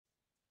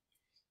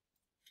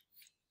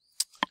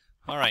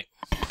Alright,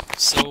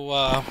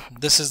 so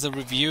this is the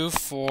review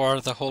for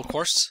the whole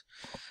course.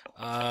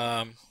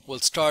 We'll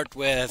start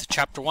with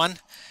chapter 1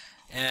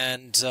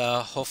 and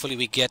hopefully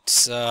we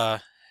get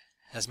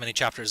as many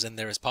chapters in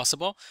there as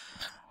possible.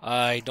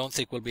 I don't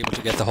think we'll be able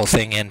to get the whole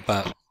thing in,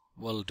 but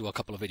we'll do a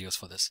couple of videos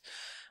for this.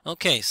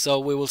 Okay, so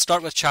we will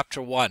start with chapter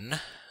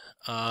 1.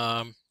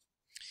 And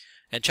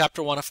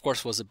chapter 1, of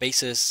course, was the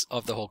basis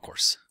of the whole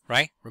course,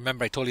 right?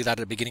 Remember, I told you that at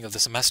the beginning of the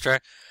semester,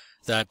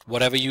 that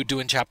whatever you do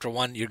in chapter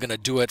 1, you're going to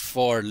do it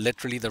for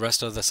literally the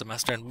rest of the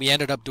semester. And we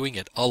ended up doing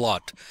it a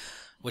lot,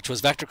 which was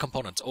vector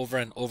components over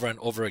and over and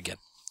over again.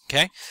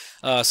 Okay,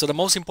 so the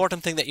most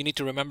important thing that you need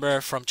to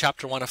remember from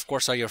chapter 1, of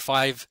course, are your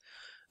 5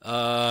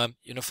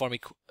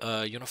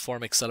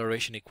 uniform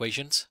acceleration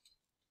equations.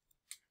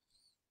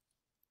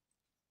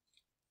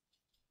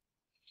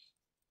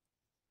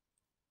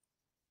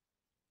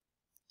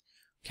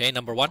 Okay,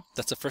 number 1,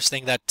 that's the first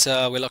thing that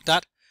we looked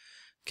at.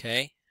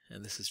 Okay,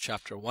 and this is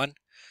chapter 1.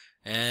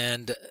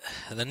 And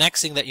the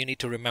next thing that you need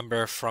to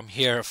remember from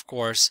here, of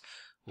course,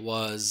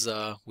 was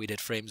we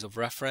did frames of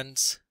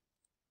reference.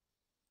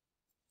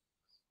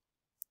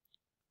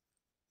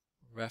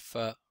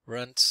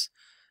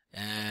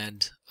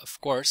 And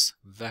of course,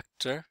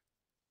 vector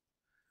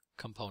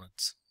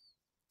components.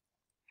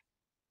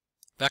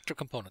 Vector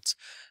components,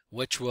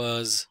 which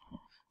was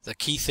the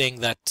key thing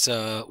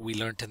that we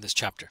learned in this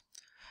chapter.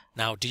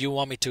 Now, do you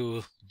want me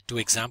to do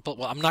example?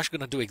 Well, I'm not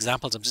going to do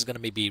examples. I'm just going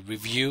to maybe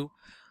review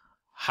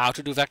how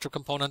to do vector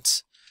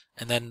components,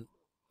 and then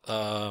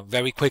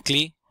very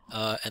quickly,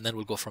 and then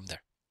we'll go from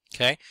there.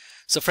 Okay,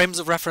 so frames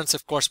of reference,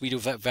 of course, we do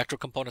vector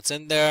components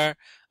in there,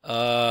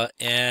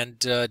 and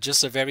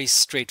just a very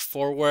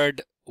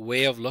straightforward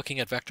way of looking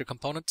at vector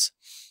components.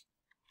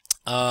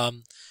 What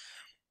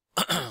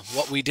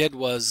we did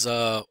was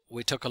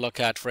we took a look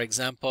at, for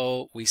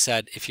example, we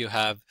said if you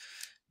have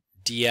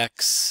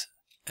dx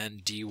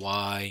and dy,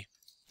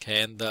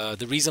 okay, and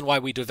the reason why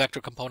we do vector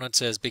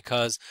components is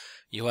because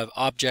you have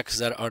objects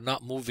that are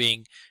not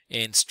moving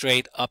in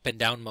straight up and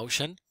down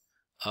motion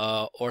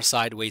or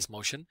sideways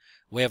motion.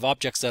 We have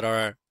objects that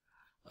are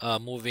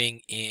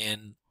moving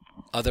in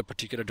other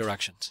particular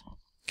directions.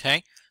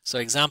 Okay, so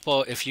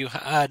example, if you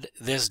had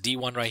this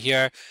d1 right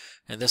here,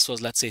 and this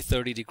was, let's say,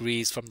 30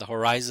 degrees from the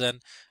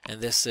horizon,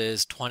 and this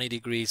is 20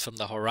 degrees from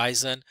the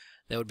horizon,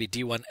 that would be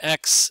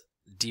d1x,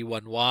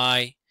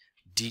 d1y,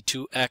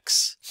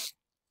 d2x,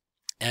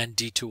 and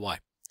d2y.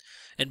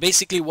 And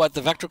basically what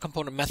the vector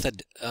component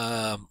method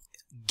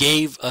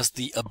gave us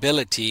the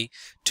ability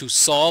to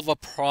solve a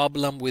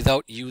problem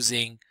without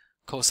using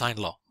cosine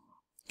law.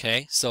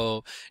 Okay,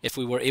 so if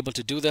we were able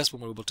to do this,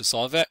 when we were able to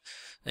solve it,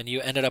 then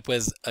you ended up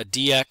with a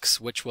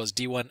dx, which was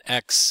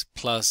d1x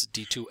plus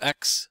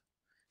d2x.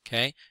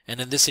 Okay,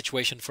 and in this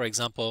situation, for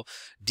example,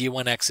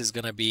 d1x is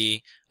going to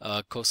be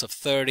cos of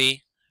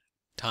 30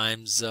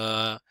 times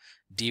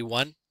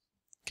d1.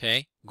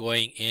 Okay,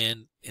 going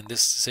in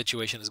this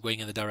situation is going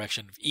in the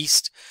direction of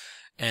east,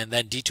 and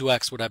then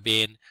d2x would have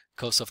been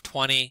cos of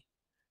 20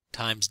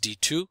 times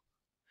d2,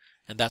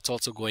 and that's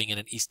also going in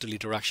an easterly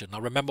direction. Now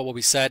remember, what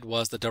we said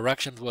was the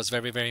direction was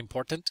very, very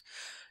important,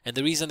 and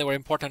the reason they were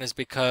important is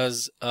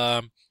because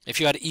if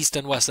you had east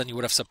and west, then you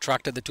would have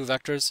subtracted the two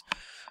vectors,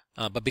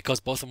 but because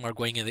both of them are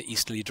going in the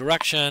easterly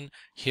direction,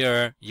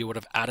 here you would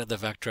have added the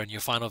vector, and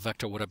your final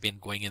vector would have been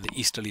going in the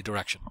easterly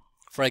direction,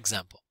 for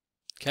example.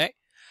 Okay.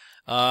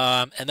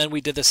 And then we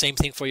did the same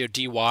thing for your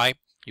dy.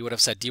 You would have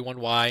said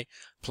d1y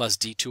plus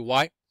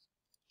d2y.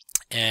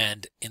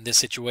 And in this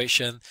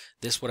situation,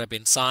 this would have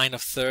been sine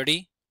of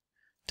 30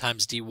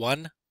 times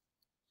d1.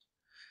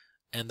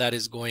 And that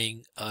is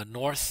going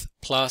north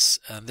plus,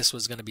 and this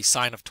was going to be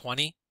sine of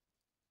 20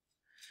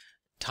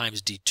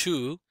 times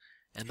d2.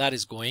 And that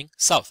is going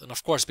south. And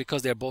of course,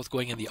 because they're both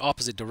going in the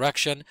opposite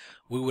direction,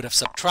 we would have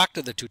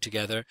subtracted the two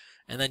together,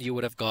 and then you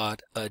would have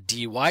got a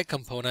dy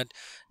component.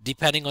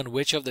 Depending on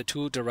which of the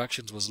two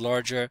directions was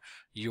larger,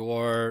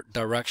 your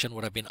direction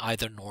would have been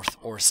either north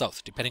or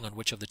south, depending on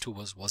which of the two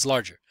was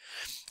larger.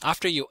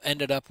 After you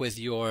ended up with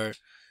your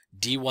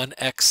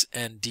d1x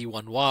and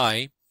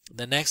d1y,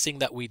 the next thing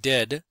that we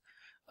did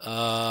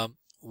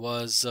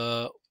was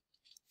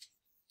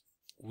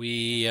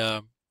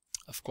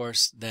of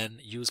course, then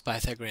use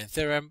Pythagorean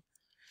theorem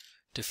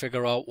to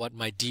figure out what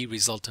my d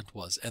resultant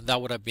was. And that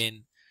would have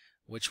been,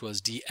 which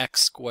was dx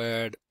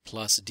squared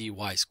plus dy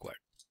squared.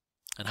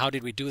 And how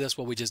did we do this?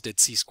 Well, we just did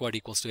c squared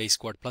equals to a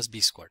squared plus b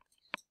squared.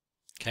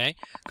 Okay?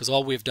 Because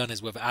all we've done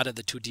is we've added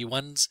the two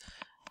d1s,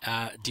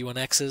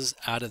 d1x's,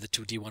 added the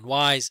two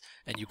d1y's,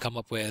 and you come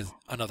up with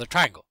another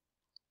triangle.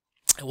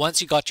 And once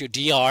you got your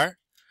dr,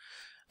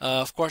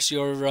 of course,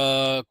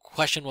 your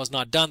question was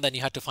not done. Then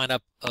you had to find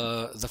out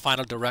the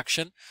final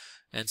direction.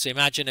 And so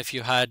imagine if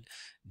you had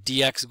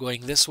dx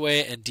going this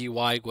way and dy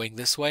going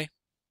this way.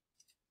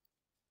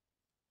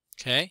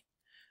 Okay,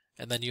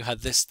 and then you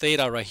had this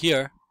theta right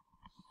here.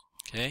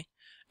 Okay,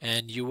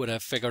 and you would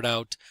have figured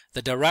out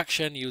the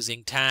direction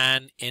using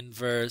tan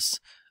inverse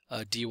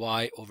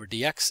dy over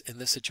dx in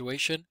this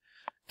situation,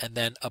 and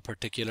then a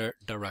particular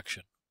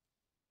direction,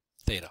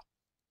 theta.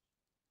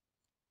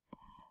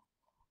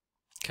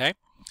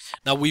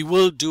 Now we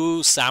will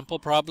do sample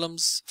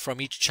problems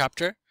from each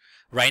chapter.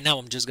 Right now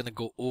I'm just going to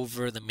go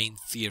over the main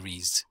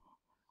theories.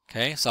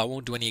 Okay, so I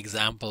won't do any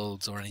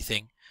examples or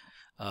anything.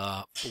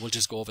 We'll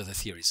just go over the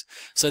theories.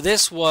 So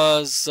this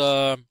was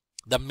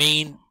the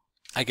main,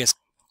 I guess,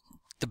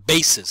 the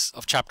basis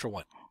of chapter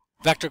 1,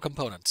 vector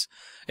components.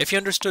 If you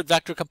understood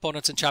vector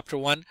components in chapter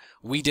 1,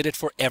 we did it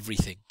for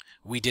everything.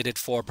 We did it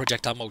for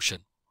projectile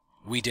motion.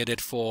 We did it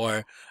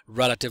for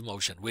relative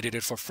motion. We did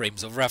it for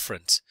frames of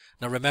reference.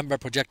 Now remember,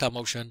 projectile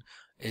motion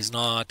is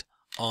not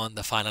on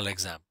the final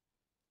exam.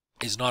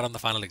 Is not on the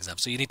final exam.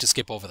 So you need to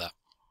skip over that.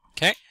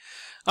 Okay?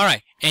 All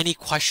right. Any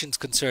questions,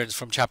 concerns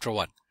from chapter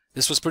 1?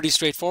 This was pretty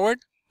straightforward,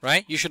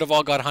 right? You should have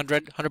all got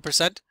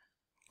 100%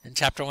 in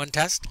chapter 1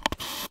 test.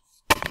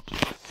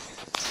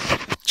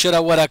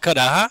 Shoulda, woulda,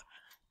 coulda, huh?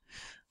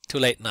 Too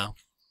late now.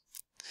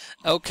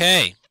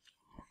 Okay.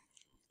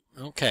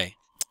 Okay.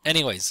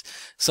 Anyways,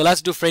 so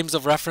let's do frames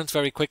of reference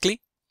very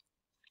quickly.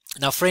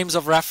 Now, frames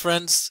of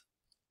reference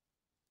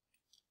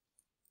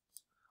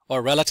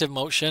or relative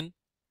motion,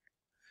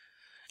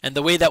 and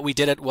the way that we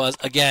did it was,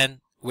 again,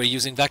 we're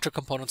using vector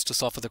components to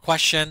solve for the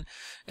question,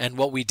 and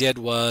what we did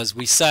was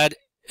we said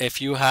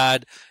if you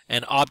had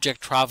an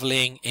object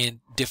traveling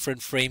in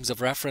different frames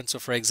of reference, so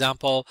for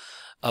example,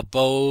 a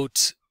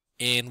boat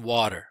in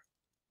water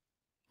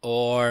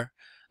or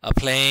a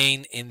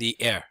plane in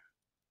the air,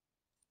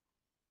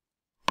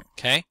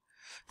 okay,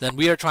 then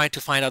we are trying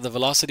to find out the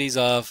velocities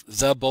of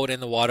the boat in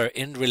the water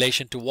in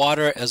relation to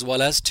water as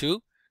well as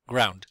to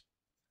ground.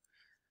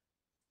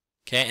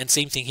 Okay, and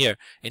same thing here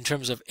in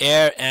terms of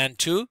air and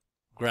to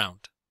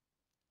ground.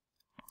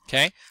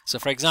 Okay, so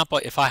for example,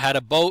 if I had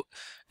a boat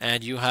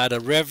and you had a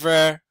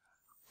river,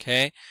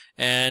 okay,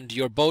 and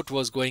your boat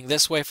was going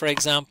this way, for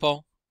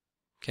example,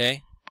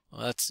 okay,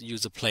 well, let's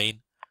use a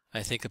plane.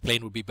 I think a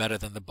plane would be better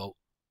than the boat.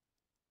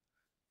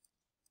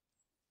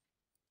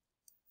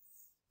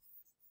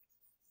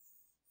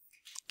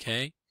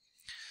 Okay,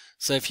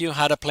 so if you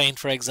had a plane,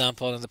 for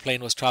example, and the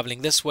plane was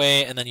traveling this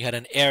way, and then you had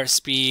an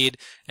airspeed,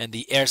 and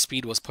the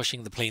airspeed was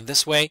pushing the plane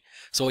this way,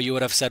 so what you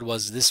would have said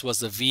was this was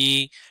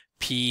the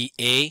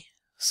VPA,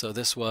 so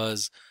this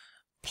was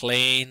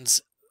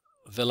plane's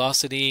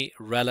velocity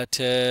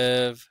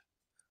relative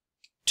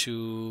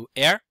to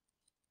air,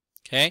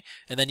 okay,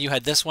 and then you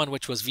had this one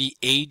which was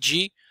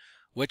VAG,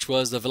 which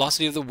was the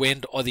velocity of the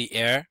wind or the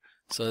air,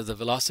 so the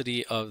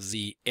velocity of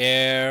the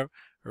air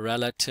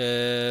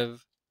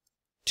relative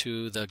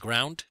to the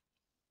ground.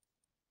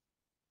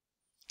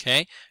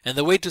 Okay, and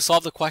the way to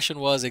solve the question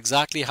was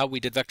exactly how we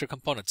did vector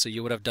components. So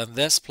you would have done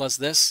this plus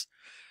this,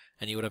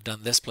 and you would have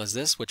done this plus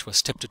this, which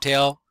was tip to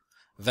tail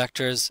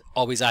vectors,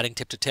 always adding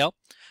tip to tail.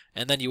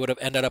 And then you would have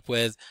ended up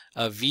with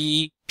a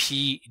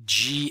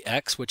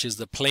VPGX, which is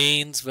the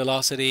plane's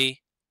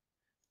velocity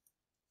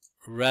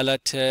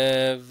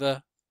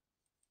relative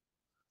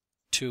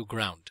to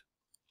ground.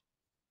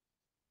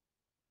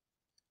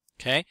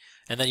 Okay,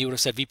 and then you would have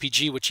said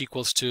VPG, which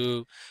equals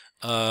to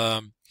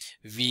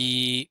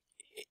VPAX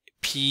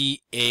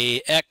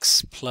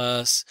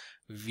plus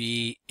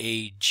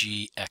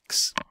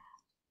VAGX.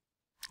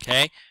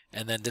 Okay,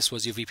 and then this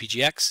was your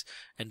VPGX,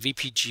 and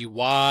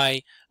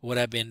VPGY would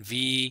have been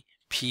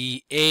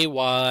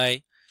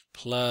VPAY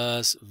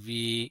plus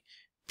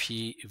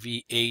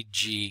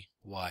VAGY.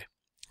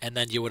 And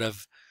then you would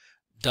have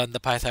done the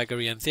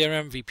Pythagorean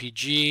theorem,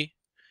 VPG,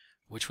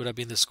 which would have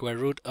been the square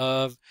root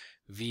of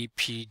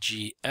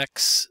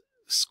VPGX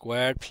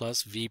squared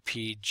plus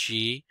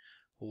VPGY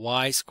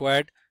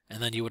squared,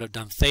 and then you would have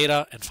done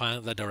theta and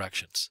find the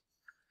directions.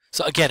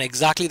 So again,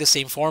 exactly the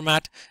same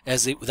format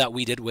as that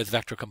we did with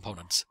vector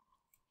components.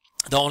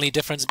 The only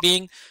difference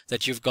being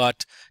that you've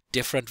got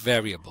different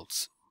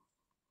variables.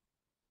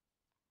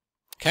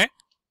 Okay?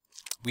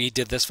 We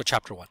did this for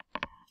chapter 1.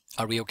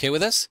 Are we okay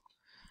with this?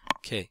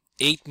 Okay,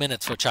 8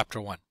 minutes for chapter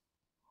 1.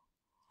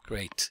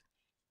 Great.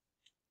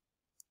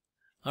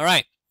 All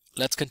right.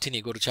 Let's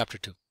continue. Go to chapter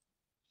 2.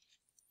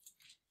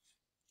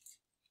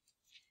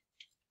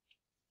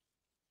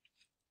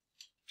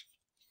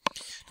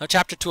 Now,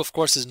 chapter 2, of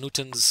course, is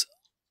Newton's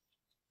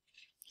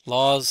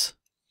laws,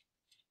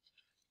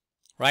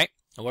 right?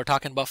 And we're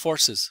talking about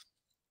forces.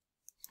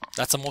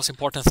 That's the most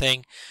important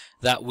thing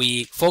that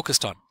we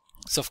focused on.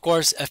 So, of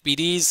course,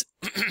 FBDs,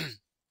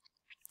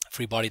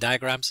 free body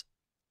diagrams.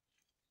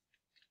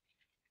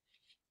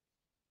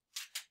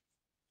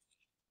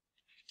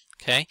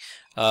 Okay.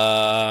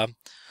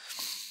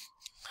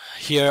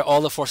 Here, all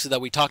the forces that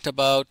we talked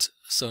about.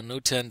 So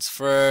Newton's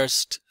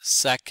first,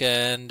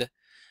 second,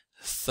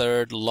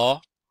 third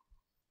law.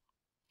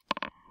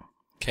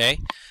 Okay.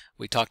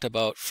 We talked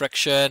about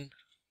friction.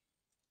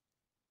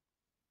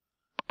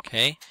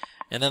 Okay.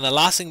 And then the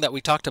last thing that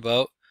we talked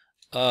about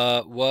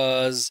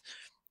was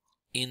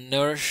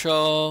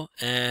inertial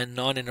and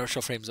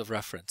non-inertial frames of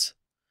reference.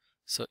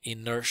 So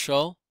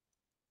inertial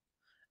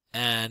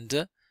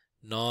and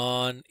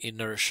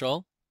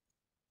non-inertial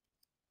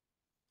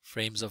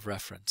frames of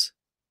reference.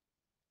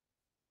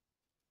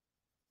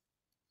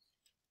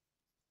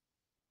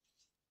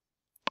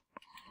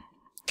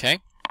 Okay.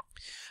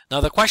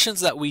 Now the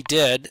questions that we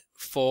did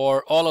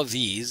for all of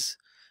these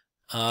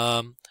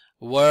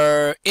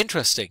were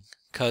interesting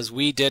because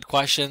we did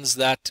questions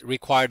that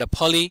required a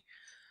pulley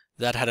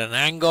that had an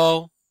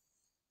angle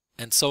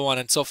and so on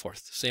and so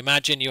forth. So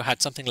imagine you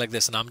had something like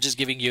this, and I'm just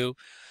giving you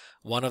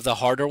one of the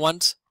harder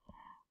ones.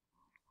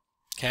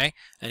 Okay,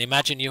 and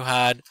imagine you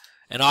had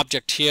an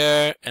object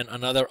here and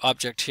another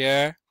object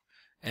here,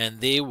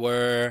 and they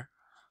were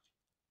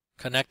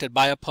connected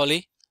by a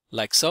pulley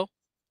like so.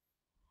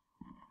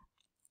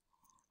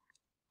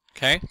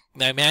 Okay,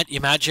 now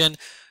imagine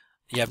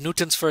you have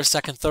Newton's first,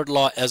 second, third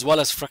law as well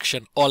as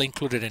friction all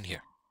included in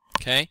here.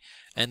 Okay,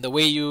 and the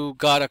way you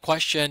got a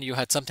question, you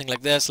had something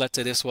like this. Let's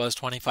say this was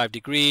 25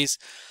 degrees.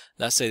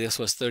 Let's say this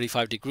was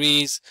 35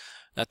 degrees.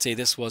 Let's say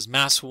this was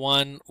mass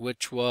 1,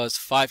 which was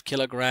 5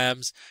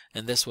 kilograms,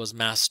 and this was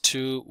mass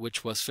 2,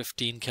 which was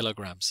 15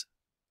 kilograms.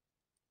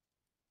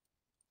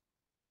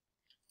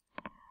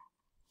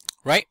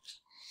 Right?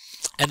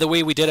 And the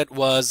way we did it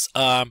was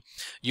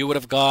you would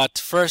have got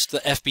first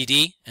the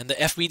FBD, and the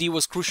FBD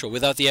was crucial.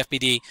 Without the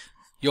FBD,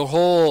 your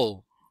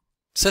whole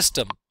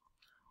system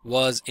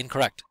was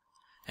incorrect.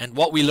 And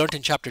what we learned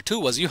in chapter 2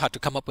 was you had to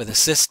come up with a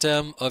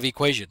system of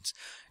equations.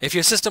 If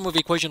your system of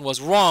equation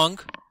was wrong,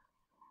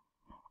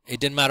 it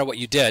didn't matter what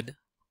you did,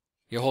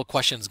 your whole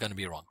question is going to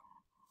be wrong.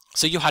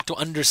 So you had to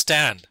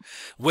understand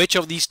which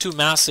of these two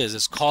masses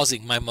is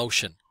causing my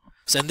motion.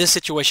 So in this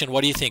situation,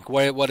 what do you think?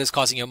 What is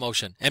causing your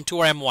motion? M2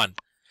 or M1?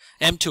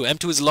 M2.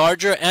 M2 is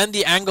larger and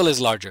the angle is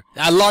larger.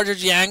 The larger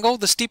the angle,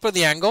 the steeper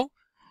the angle.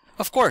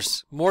 Of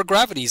course, more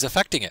gravity is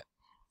affecting it.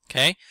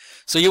 Okay?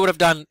 So you would have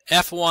done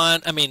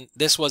F1,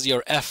 this was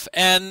your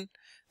Fn,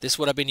 this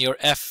would have been your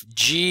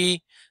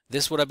Fg,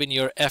 this would have been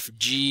your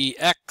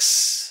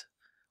Fgx,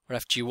 or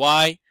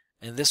Fgy,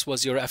 and this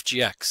was your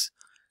Fgx.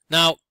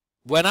 Now,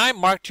 when I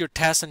marked your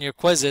tests and your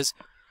quizzes,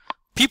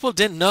 people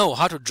didn't know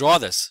how to draw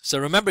this. So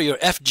remember, your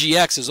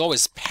Fgx is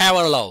always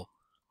parallel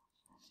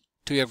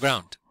to your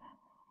ground.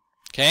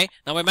 Okay?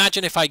 Now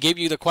imagine if I gave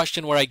you the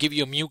question where I give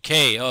you a mu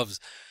k of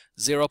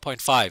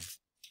 0.5,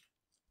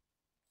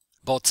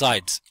 both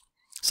sides.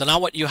 So now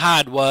what you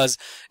had was,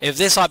 if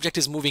this object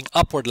is moving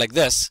upward like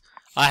this,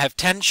 I have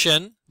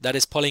tension that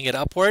is pulling it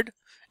upward,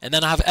 and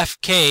then I have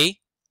Fk,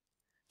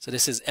 so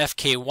this is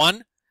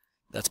Fk1,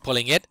 that's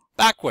pulling it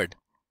backward.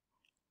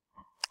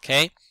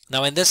 Okay?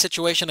 Now in this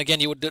situation, again,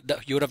 you would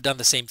have done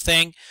the same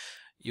thing.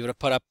 You would have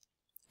put up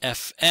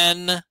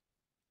Fn,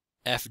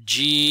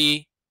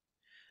 Fg,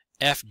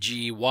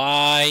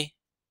 Fgy,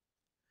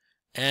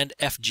 and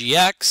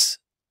Fgx,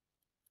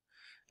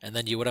 and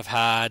then you would have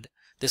had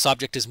this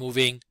object is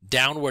moving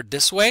downward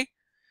this way,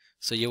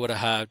 so you would have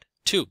had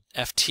 2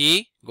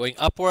 Ft going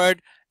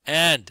upward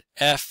and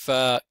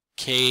Fk2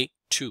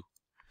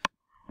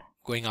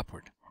 going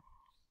upward.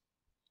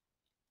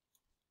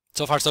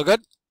 So far so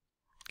good?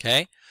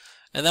 Okay,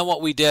 and then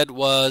what we did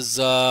was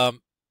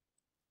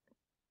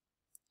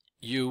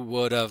you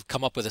would have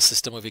come up with a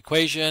system of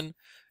equation,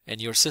 and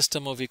your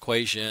system of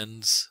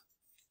equations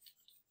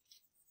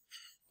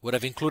would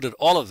have included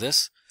all of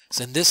this.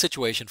 So in this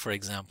situation, for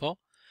example,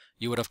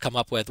 you would have come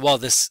up with, well,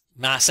 this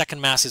second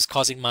mass is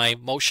causing my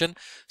motion,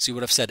 so you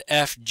would have said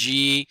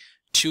Fg2x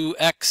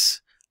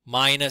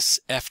minus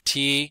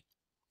Ft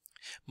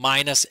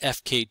minus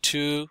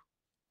Fk2,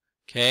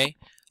 okay,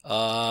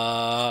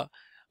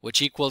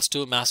 which equals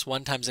to mass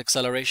 1 times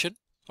acceleration,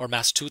 or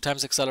mass 2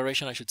 times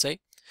acceleration, I should say.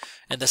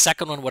 And the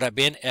second one would have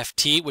been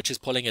Ft, which is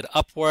pulling it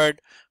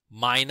upward,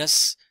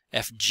 minus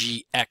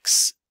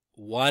Fgx1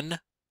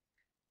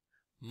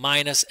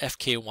 minus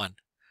Fk1,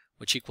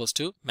 which equals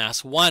to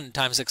mass 1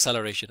 times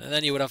acceleration. And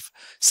then you would have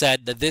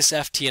said that this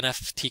Ft and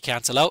Ft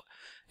cancel out,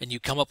 and you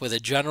come up with a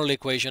general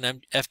equation,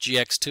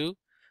 Fgx2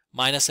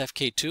 minus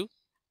Fk2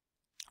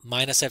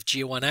 minus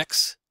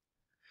Fg1x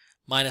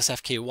minus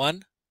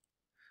Fk1,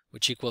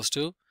 which equals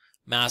to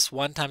mass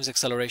 1 times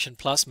acceleration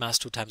plus mass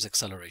 2 times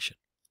acceleration.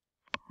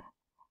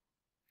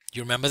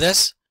 You remember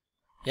this?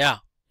 Yeah,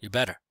 you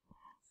better.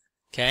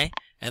 Okay,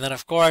 and then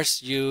of course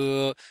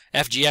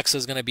Fgx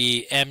is going to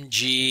be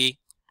mg.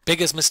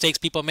 Biggest mistakes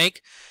people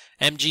make,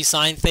 mg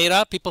sine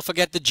theta. People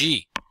forget the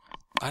g.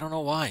 I don't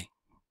know why.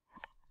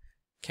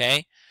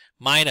 Okay,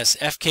 minus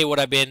Fk would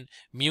have been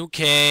mu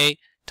k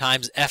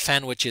times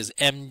Fn, which is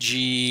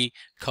mg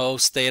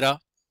cos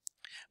theta,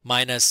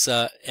 minus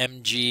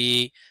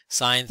mg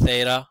sine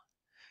theta,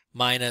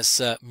 minus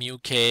mu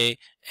k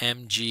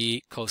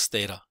mg cos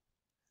theta.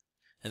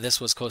 And this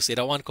was cos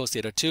theta 1, cos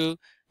theta 2,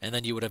 and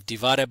then you would have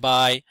divided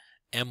by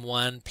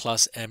m1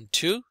 plus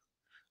m2,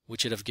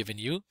 which would have given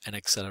you an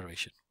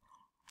acceleration.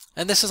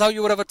 And this is how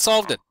you would have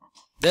solved it.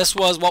 This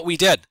was what we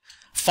did.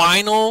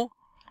 Final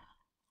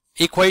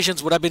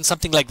equations would have been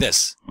something like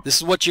this. This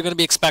is what you're going to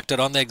be expected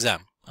on the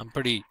exam. I'm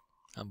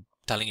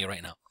telling you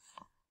right now.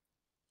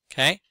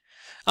 Okay?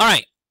 All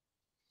right.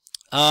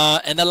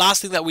 And the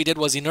last thing that we did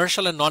was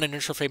inertial and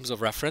non-inertial frames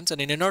of reference. And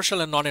in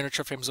inertial and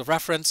non-inertial frames of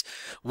reference,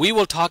 we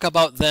will talk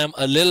about them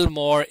a little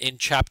more in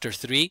chapter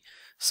 3.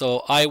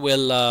 So I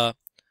will,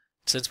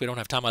 since we don't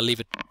have time, I'll leave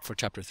it for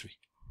chapter 3.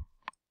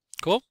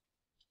 Cool?